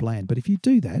quite bland, but if you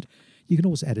do that, you can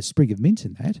also add a sprig of mint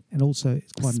in that, and also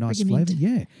it's quite a nice flavour.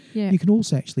 Yeah. You can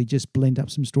also actually just blend up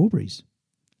some strawberries,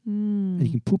 and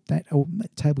you can put that or a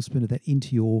tablespoon of that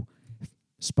into your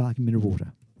sparkling mineral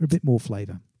water for a bit more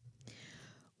flavour.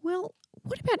 Well,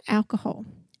 what about alcohol?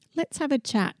 Let's have a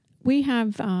chat. We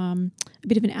have a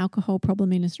bit of an alcohol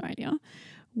problem in Australia.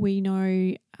 We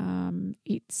know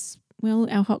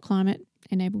our hot climate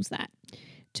enables that.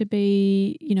 To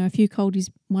be, a few coldies,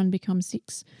 one becomes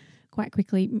six quite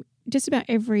quickly. Just about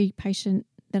every patient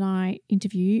that I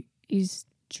interview is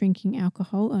drinking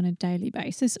alcohol on a daily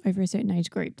basis over a certain age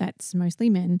group. That's mostly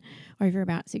men over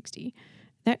about 60.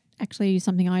 That actually is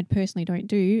something I personally don't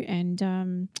do,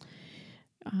 and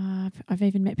I've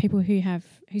even met people who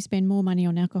spend more money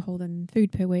on alcohol than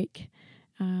food per week.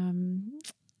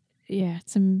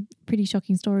 Some pretty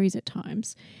shocking stories at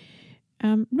times.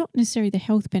 Not necessarily the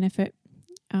health benefit,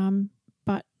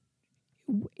 but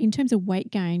in terms of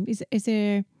weight gain, is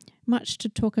there much to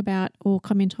talk about or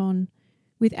comment on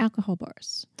with alcohol,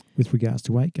 Boris? With regards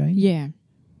to weight gain? Yeah.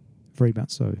 Very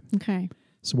much so. Okay.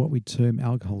 So what we term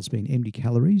alcohol as being empty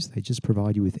calories, they just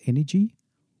provide you with energy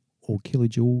or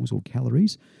kilojoules or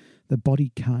calories. The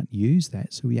body can't use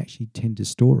that, so we actually tend to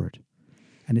store it.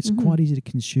 And it's quite easy to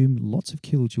consume lots of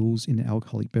kilojoules in an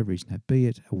alcoholic beverage. Now, be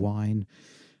it a wine,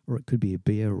 or it could be a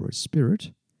beer or a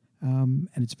spirit, and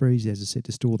it's very easy, as I said,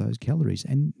 to store those calories.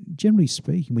 And generally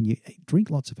speaking, when you drink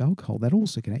lots of alcohol, that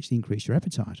also can actually increase your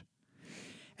appetite.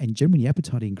 And generally, when your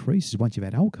appetite increases once you've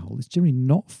had alcohol, it's generally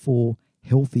not for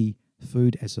healthy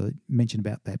food, as I mentioned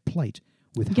about that plate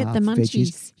with You get half the veggies.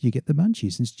 munchies. You get the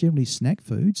munchies. And it's generally snack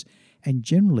foods. And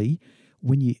generally,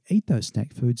 when you eat those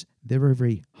snack foods, they're very,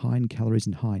 very high in calories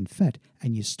and high in fat,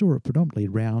 and you store it predominantly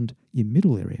around your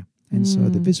middle area. And so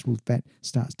the visceral fat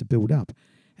starts to build up.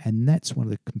 And that's one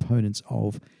of the components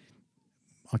of,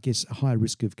 I guess, a higher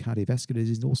risk of cardiovascular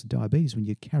disease and also diabetes when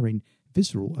you're carrying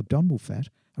visceral abdominal fat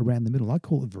around the middle. I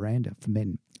call it veranda for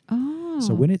men. Oh.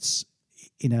 So when it's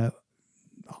in a,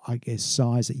 I guess,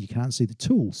 size that you can't see the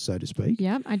tools, so to speak.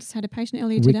 Yeah, I just had a patient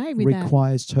earlier today with that.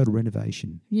 Requires total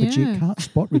renovation. But you Yeah. can't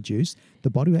spot reduce.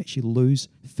 The body will actually lose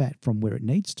fat from where it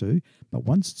needs to. But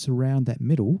once it's around that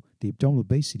middle, the abdominal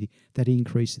obesity, that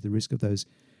increases the risk of those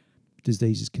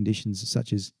diseases, conditions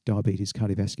such as diabetes,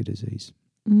 cardiovascular disease,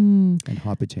 and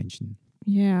hypertension.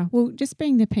 Yeah. Well, just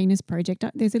being the penis project,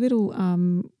 there's a little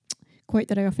quote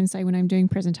that I often say when I'm doing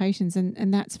presentations,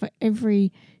 and that's for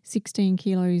every 16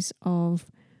 kilos of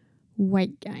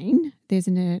weight gain, there's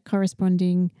a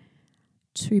corresponding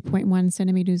 2.1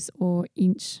 centimetres or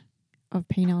inch of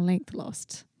penile length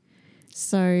lost.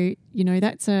 So,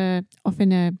 that's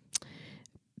often a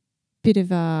bit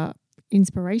of a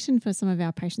inspiration for some of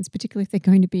our patients, particularly if they're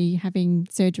going to be having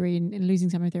surgery and losing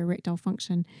some of their erectile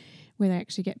function, where they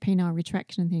actually get penile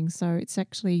retraction and things. So it's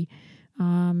actually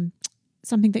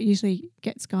something that usually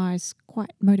gets guys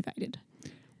quite motivated.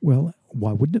 Well,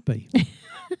 why wouldn't it be?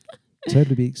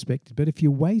 Totally be expected. But if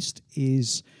your waist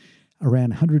is around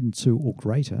 102 or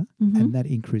greater, and that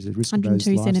increases the risk of those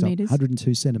 102 centimetres.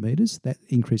 102 centimetres, that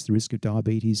increases the risk of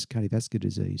diabetes, cardiovascular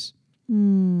disease,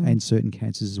 and certain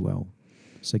cancers as well.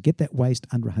 So get that waist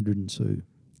under 102.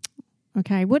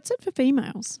 Okay, what's it for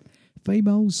females?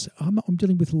 Females, I'm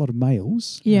dealing with a lot of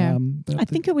males. Yeah, but I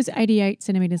think it was 88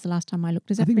 centimetres the last time I looked.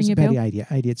 Does that I think ring it's a bell? about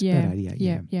 80. It's about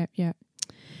 88. Yeah.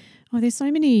 Oh, there's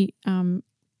so many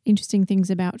interesting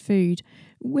things about food.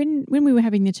 When we were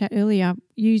having the chat earlier,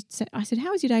 I said,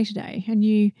 "How was your day today?" And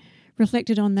you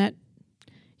reflected on that.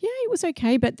 Yeah, it was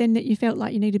okay, but then that you felt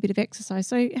like you needed a bit of exercise.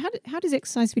 So how does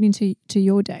exercise fit into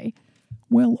your day?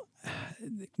 Well,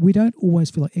 we don't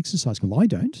always feel like exercising. Well, I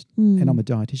don't, and I'm a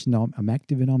dietitian. I'm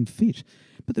active and I'm fit.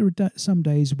 But there are some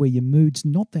days where your mood's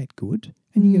not that good,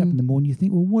 and you get up in the morning, you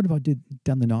think, well, what have I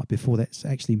done the night before that's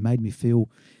actually made me feel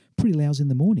pretty lousy in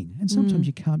the morning? And sometimes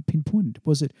you can't pinpoint.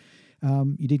 Was it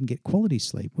you didn't get quality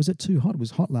sleep? Was it too hot? It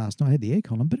was hot last night. I had the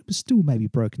aircon on, but it was still maybe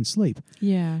broken sleep.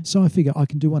 Yeah. So I figure I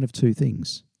can do one of two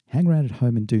things: hang around at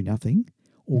home and do nothing,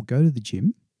 or go to the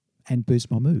gym and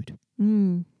boost my mood.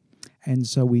 And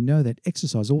so we know that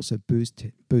exercise also boosts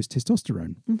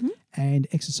testosterone, and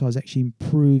exercise actually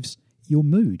improves your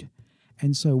mood.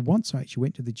 And so once I actually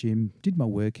went to the gym, did my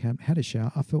workout, had a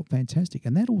shower, I felt fantastic.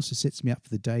 And that also sets me up for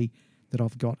the day that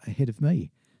I've got ahead of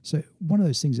me. So one of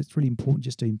those things that's really important,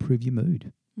 just to improve your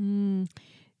mood.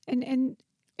 And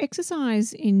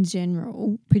exercise in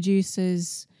general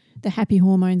produces the happy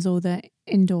hormones or the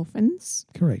endorphins.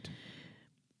 Correct.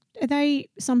 Are they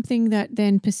something that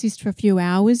then persist for a few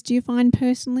hours, do you find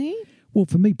personally? Well,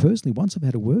 for me personally, once I've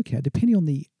had a workout, depending on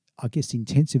the, I guess,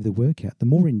 intensity of the workout, the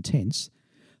more intense,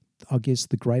 I guess,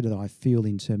 the greater that I feel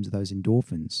in terms of those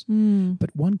endorphins.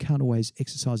 But one can't always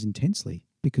exercise intensely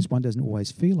because one doesn't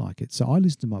always feel like it. So I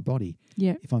listen to my body.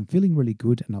 Yeah. If I'm feeling really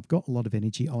good and I've got a lot of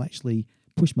energy, I'll actually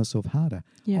push myself harder.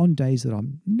 Yeah. On days that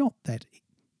I'm not that,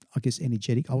 I guess,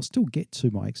 energetic, I'll still get to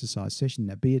my exercise session.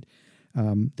 Now, be it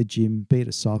the gym, be it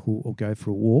a cycle or go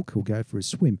for a walk or go for a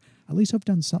swim, at least I've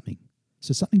done something.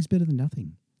 So something's better than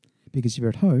nothing. Because if you're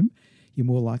at home, you're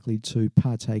more likely to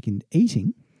partake in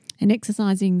eating. And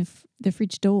exercising the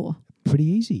fridge door. Pretty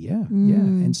easy, yeah.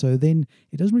 And so then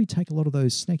it doesn't really take a lot of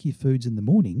those snacky foods in the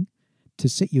morning to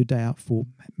set your day up for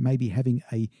maybe having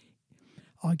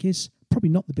probably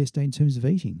not the best day in terms of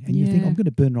eating. And you think, I'm going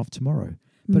to burn it off tomorrow.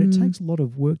 But it takes a lot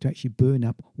of work to actually burn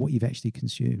up what you've actually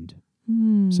consumed.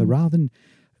 So rather than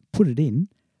put it in,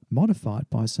 modify it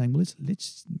by saying, well,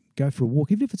 let's go for a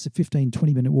walk. Even if it's a 15,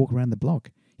 20-minute walk around the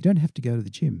block, you don't have to go to the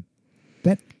gym.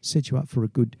 That sets you up for a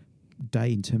good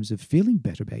day in terms of feeling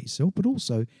better about yourself, but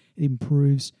also it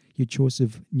improves your choice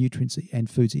of nutrients and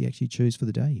foods that you actually choose for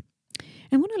the day.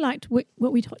 And what I liked, what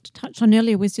we touched on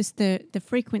earlier was just the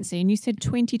frequency. And you said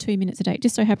 22 minutes a day. It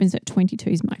just so happens that 22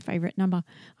 is my favourite number.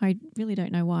 I really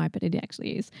don't know why, but it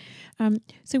actually is.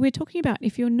 So we're talking about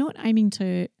if you're not aiming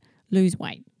to lose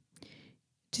weight,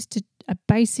 just a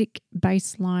basic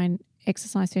baseline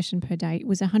exercise session per day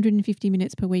was 150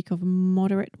 minutes per week of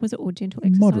moderate, was it, or gentle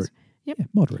exercise? Moderate. Yep. Yeah,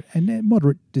 moderate. And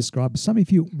moderate describes something.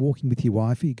 If you're walking with your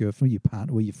wife or your girlfriend or your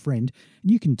partner or your friend, and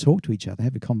you can talk to each other,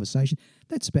 have a conversation,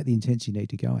 that's about the intensity you need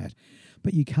to go at.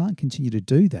 But you can't continue to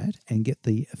do that and get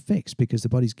the effects because the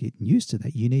body's getting used to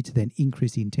that. You need to then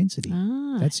increase the intensity.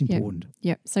 That's important.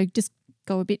 Yep. So just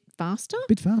go a bit faster? A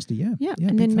bit faster, yeah. Yeah, yeah,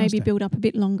 and then maybe faster. build up a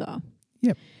bit longer.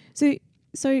 Yep.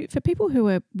 So for people who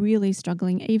are really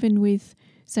struggling, even with,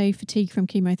 say, fatigue from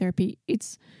chemotherapy,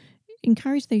 it's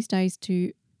encouraged these days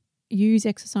to use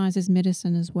exercise as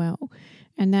medicine as well.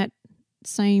 And that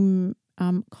same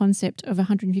concept of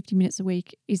 150 minutes a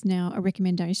week is now a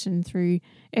recommendation through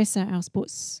ESSA, our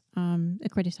sports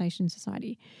accreditation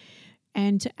society.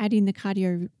 And to add in the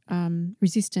cardio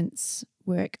resistance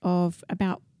work of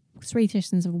about 3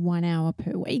 sessions of 1 hour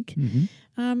per week.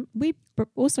 We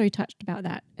also touched about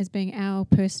that as being our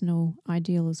personal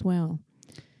ideal as well.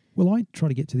 Well, I try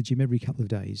to get to the gym every couple of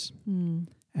days.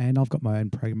 And I've got my own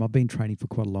program. I've been training for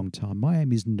quite a long time. My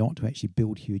aim is not to actually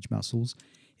build huge muscles.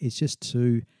 It's just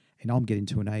to, and I'm getting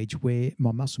to an age where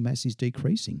my muscle mass is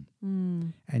decreasing.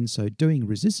 And so doing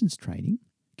resistance training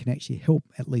can actually help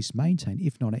at least maintain,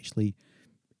 if not actually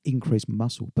increase my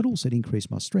muscle, but also to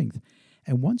increase my strength.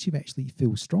 And once you actually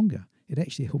feel stronger, it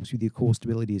actually helps with your core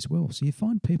stability as well. So you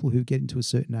find people who get into a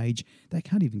certain age, they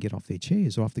can't even get off their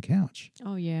chairs or off the couch.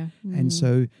 Oh, yeah. And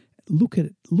so look at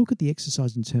the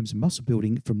exercise in terms of muscle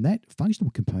building from that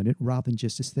functional component rather than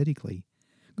just aesthetically.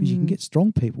 Because you can get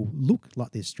strong people look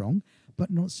like they're strong, but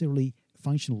not necessarily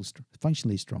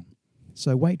functionally strong.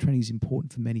 So weight training is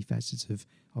important for many facets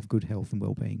of good health and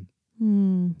well-being.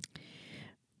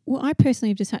 Well, I personally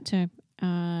have just had to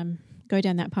go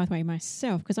down that pathway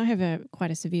myself because I have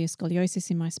quite a severe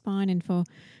scoliosis in my spine, and for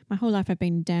my whole life I've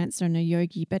been a dancer and a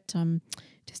yogi, but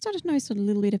just started to notice a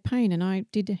little bit of pain, and I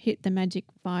did hit the magic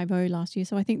 5-0 last year,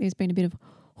 so I think there's been a bit of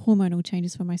hormonal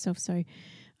changes for myself. So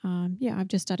I've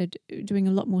just started doing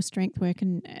a lot more strength work,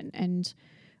 and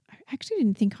I actually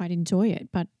didn't think I'd enjoy it,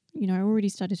 but I already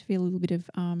started to feel a little bit of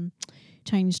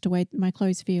change to the way my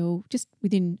clothes feel just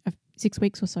within 6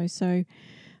 weeks or so. So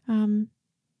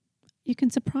you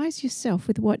can surprise yourself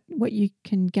with what you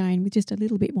can gain with just a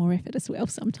little bit more effort as well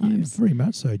sometimes. Yeah, very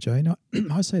much so, Jane.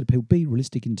 I say to people, be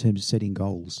realistic in terms of setting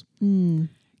goals.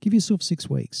 Give yourself 6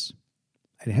 weeks.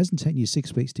 And it hasn't taken you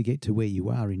 6 weeks to get to where you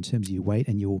are in terms of your weight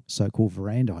and your so-called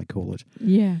veranda, I call it.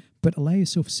 Yeah. But allow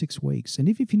yourself 6 weeks. And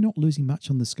if you're not losing much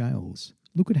on the scales,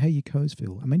 look at how your clothes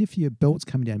feel. I mean, if your belt's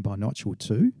coming down by a notch or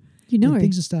two, then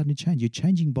things are starting to change. You're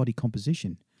changing body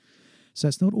composition. So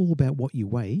it's not all about what you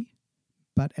weigh,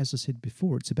 but as I said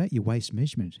before, it's about your waist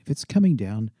measurement. If it's coming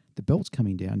down, the belt's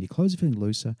coming down, your clothes are feeling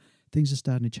looser, things are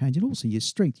starting to change. And also your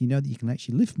strength, you know that you can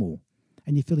actually lift more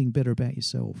and you're feeling better about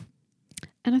yourself.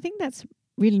 And I think that's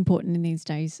really important in these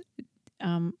days.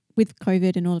 With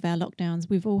COVID and all of our lockdowns,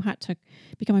 we've all had to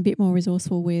become a bit more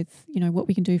resourceful with, what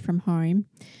we can do from home.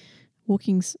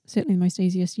 Walking's certainly the most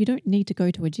easiest. You don't need to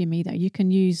go to a gym either. You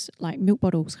can use like milk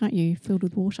bottles, can't you, filled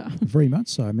with water? Very much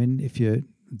so. I mean, if you're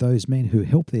those men who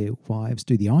help their wives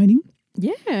do the ironing.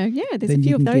 Yeah. There's a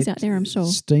few of those out there, I'm sure.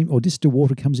 Steam or distilled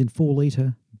water comes in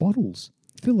 4-litre bottles.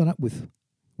 Fill that up with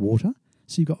water.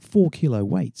 So you've got 4 kilo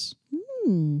weights.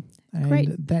 And great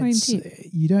that's home tip.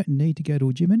 You don't need to go to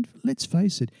a gym. And let's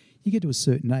face it, you get to a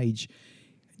certain age,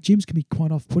 gyms can be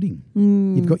quite off-putting.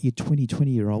 You've got your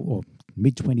 20-year-old or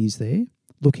mid-20s there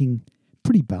looking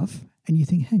pretty buff, and you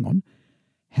think, hang on,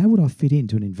 how would I fit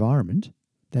into an environment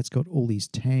that's got all these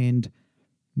tanned,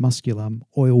 muscular,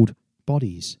 oiled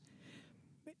bodies?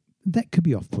 That could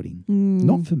be off-putting.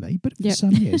 Not for me, but for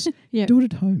some, yes. Do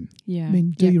it at home. Yeah. I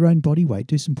mean, do your own body weight,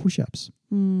 do some push-ups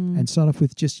and start off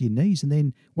with just your knees. And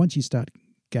then once you start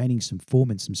gaining some form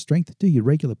and some strength, do your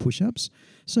regular push-ups.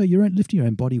 So lifting your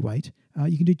own body weight.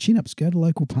 You can do chin-ups, go to a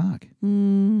local park.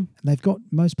 And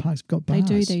most parks have got bars. They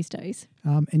do these days.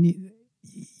 And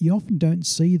you often don't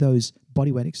see those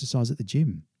bodyweight exercises at the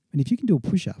gym. And if you can do a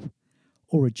push-up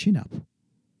or a chin-up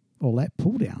or lat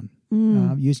pull-down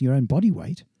using your own body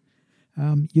weight,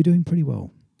 you're doing pretty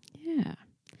well. Yeah.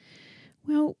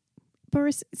 Well,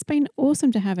 Boris, it's been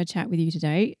awesome to have a chat with you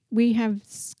today. We have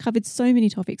covered so many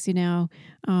topics in our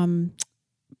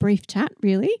brief chat,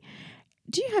 really.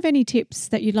 Do you have any tips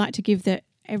that you'd like to give the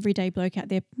everyday bloke out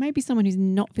there, maybe someone who's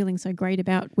not feeling so great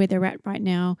about where they're at right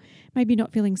now, maybe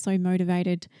not feeling so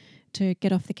motivated to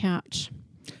get off the couch?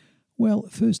 Well,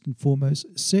 first and foremost,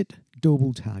 set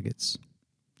doable targets.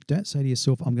 Don't say to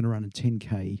yourself, I'm going to run a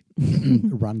 10K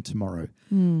run tomorrow.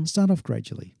 Start off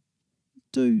gradually.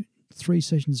 Do 3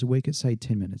 sessions a week at, say,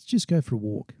 10 minutes. Just go for a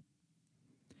walk.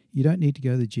 You don't need to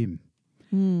go to the gym.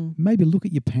 Maybe look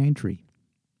at your pantry.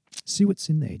 See what's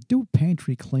in there. Do a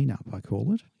pantry cleanup, I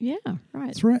call it. Yeah,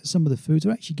 right. Throw out some of the foods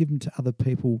or actually give them to other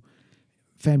people,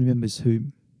 family members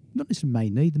who not necessarily may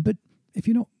need them, but if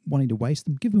you're not wanting to waste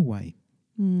them, give them away.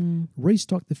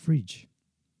 Restock the fridge.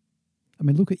 I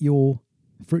mean, look at your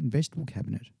fruit and vegetable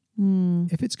cabinet.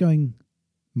 If it's going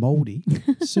mouldy,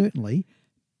 certainly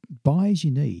buy as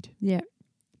you need. Yeah.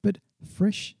 But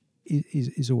fresh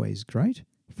is always great.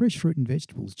 Fresh fruit and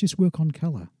vegetables. Just work on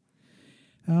colour.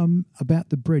 About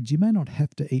the breads, you may not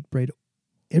have to eat bread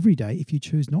every day if you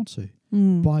choose not to.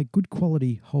 Buy good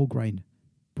quality whole grain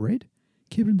bread,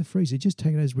 keep it in the freezer, just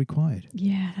take it as required.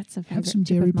 Yeah, that's a favourite Have some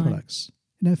tip dairy of mine. products.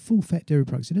 Full fat dairy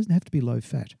products. It doesn't have to be low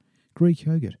fat. Greek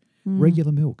yogurt,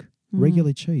 regular milk,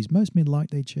 regular cheese. Most men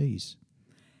like their cheese.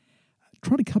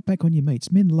 Try to cut back on your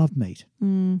meats. Men love meat.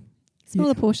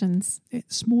 Smaller portions.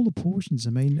 Smaller portions. I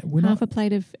mean, Half a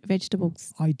plate of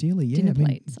vegetables. Ideally, yeah. Dinner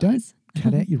plate size. Don't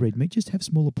cut out your red meat. Just have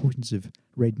smaller portions of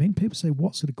red meat. People say,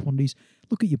 what sort of quantities?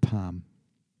 Look at your palm.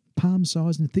 Palm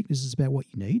size and thickness is about what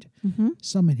you need.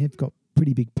 Some men have got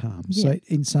pretty big palms. Yeah. So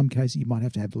in some cases, you might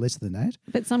have to have less than that.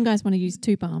 But some guys want to use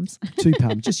 2 palms. 2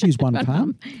 palms. Just use one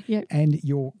palm. Yep. And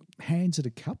your hands that are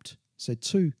cupped, so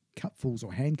 2 cupfuls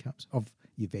or hand cups of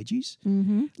your veggies.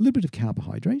 A little bit of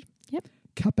carbohydrate. Yep.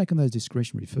 Cut back on those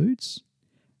discretionary foods.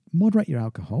 Moderate your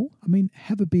alcohol. I mean,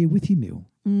 have a beer with your meal.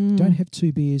 Don't have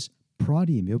 2 beers prior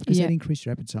to your meal because that increases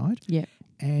your appetite. Yeah.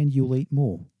 And you'll eat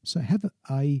more. So have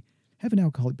an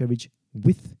alcoholic beverage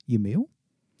with your meal.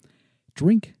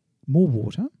 Drink more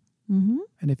water.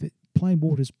 And if plain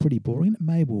water is pretty boring, it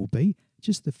may well be,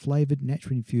 just the flavoured,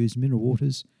 naturally infused mineral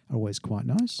waters are always quite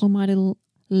nice. Or my little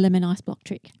lemon ice block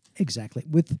trick. Exactly.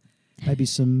 With maybe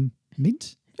some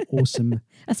mint or some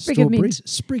A sprig of mint.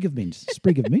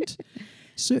 Sprig of mint.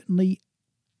 Certainly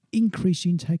increase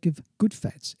your intake of good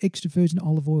fats, extra virgin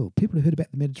olive oil. People have heard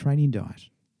about the Mediterranean diet.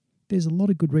 There's a lot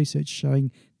of good research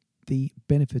showing the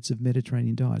benefits of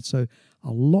Mediterranean diet. So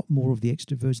a lot more of the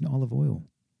extra virgin olive oil.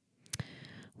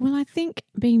 Well, I think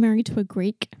being married to a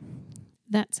Greek,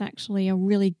 that's actually a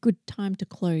really good time to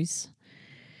close.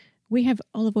 We have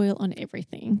olive oil on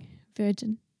everything,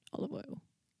 virgin olive oil.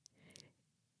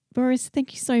 Boris,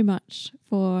 thank you so much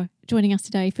for joining us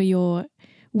today, for your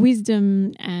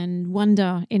wisdom and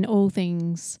wonder in all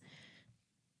things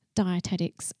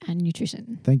dietetics and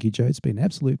nutrition. Thank you, Joe. It's been an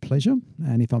absolute pleasure.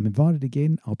 And if I'm invited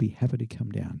again, I'll be happy to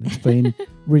come down. It's been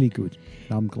really good.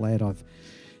 I'm glad I've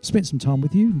spent some time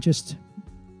with you and just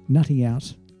nutting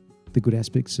out the good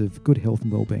aspects of good health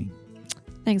and well-being.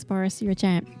 Thanks, Boris. You're a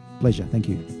champ. Pleasure. Thank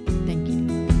you. Thank you.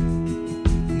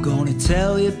 I'm gonna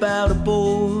tell you about a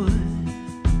boy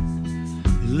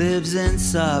who lives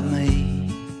inside me.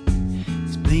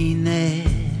 He's been there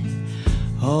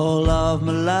all of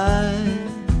my life.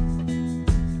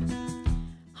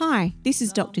 Hi, this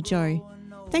is Dr. Joe.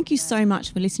 Thank you so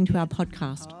much for listening to our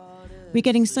podcast. We're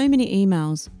getting so many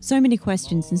emails, so many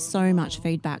questions and so much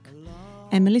feedback.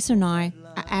 And Melissa and I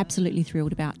are absolutely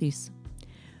thrilled about this.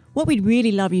 What we'd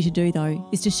really love you to do, though,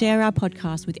 is to share our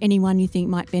podcast with anyone you think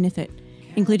might benefit,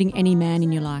 including any man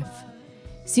in your life.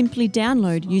 Simply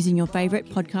download using your favourite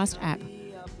podcast app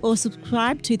or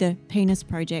subscribe to the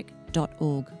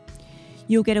penisproject.org.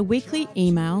 You'll get a weekly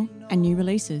email and new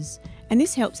releases, and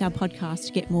this helps our podcast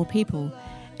to get more people.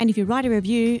 And if you write a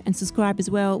review and subscribe as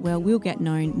well, we'll get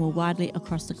known more widely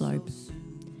across the globe.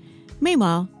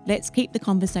 Meanwhile, let's keep the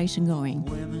conversation going.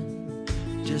 Women,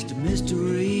 just a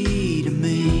mystery to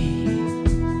me.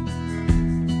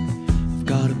 I've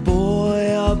got a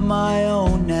boy of my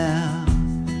own now.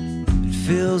 It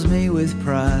fills me with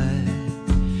pride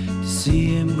to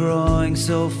see him growing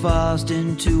so fast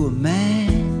into a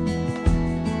man.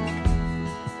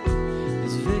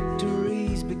 His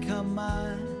victories become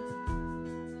mine.